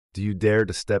Do you dare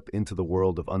to step into the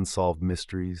world of unsolved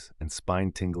mysteries and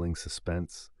spine-tingling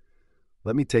suspense?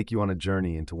 Let me take you on a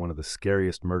journey into one of the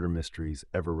scariest murder mysteries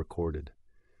ever recorded.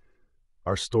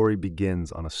 Our story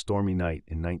begins on a stormy night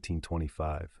in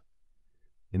 1925.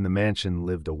 In the mansion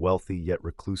lived a wealthy yet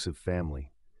reclusive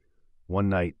family. One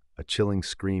night, a chilling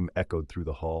scream echoed through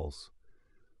the halls.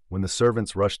 When the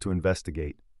servants rushed to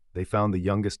investigate, they found the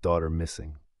youngest daughter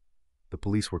missing. The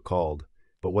police were called,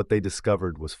 but what they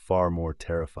discovered was far more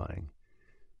terrifying.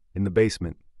 In the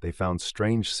basement, they found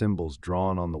strange symbols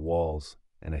drawn on the walls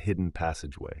and a hidden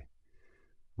passageway.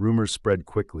 Rumors spread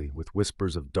quickly, with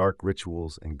whispers of dark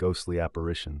rituals and ghostly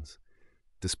apparitions.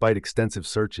 Despite extensive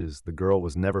searches, the girl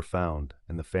was never found,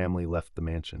 and the family left the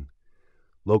mansion.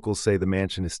 Locals say the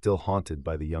mansion is still haunted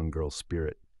by the young girl's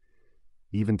spirit.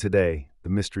 Even today, the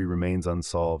mystery remains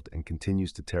unsolved and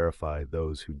continues to terrify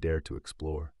those who dare to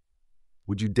explore.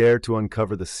 Would you dare to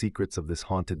uncover the secrets of this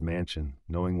haunted mansion,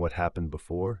 knowing what happened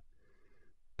before?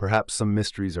 Perhaps some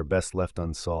mysteries are best left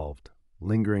unsolved,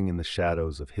 lingering in the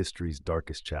shadows of history's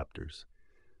darkest chapters.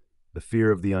 The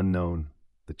fear of the unknown,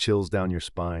 the chills down your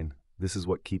spine, this is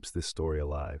what keeps this story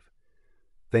alive.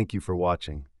 Thank you for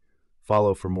watching.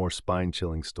 Follow for more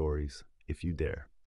spine-chilling stories, if you dare.